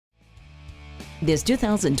This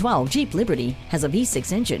 2012 Jeep Liberty has a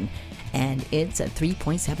V6 engine, and it's a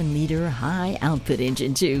 3.7-liter high-output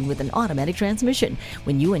engine, too, with an automatic transmission.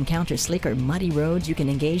 When you encounter slick or muddy roads, you can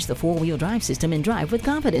engage the four-wheel drive system and drive with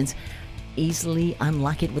confidence. Easily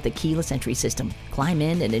unlock it with a keyless entry system. Climb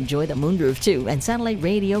in and enjoy the moonroof, too, and satellite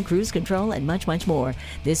radio, cruise control, and much, much more.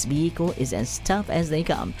 This vehicle is as tough as they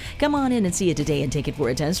come. Come on in and see it today and take it for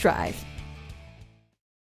a test drive.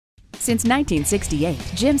 Since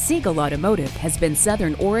 1968, Jim Siegel Automotive has been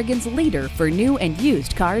Southern Oregon's leader for new and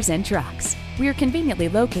used cars and trucks. We are conveniently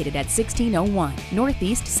located at 1601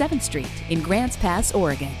 Northeast 7th Street in Grants Pass,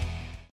 Oregon.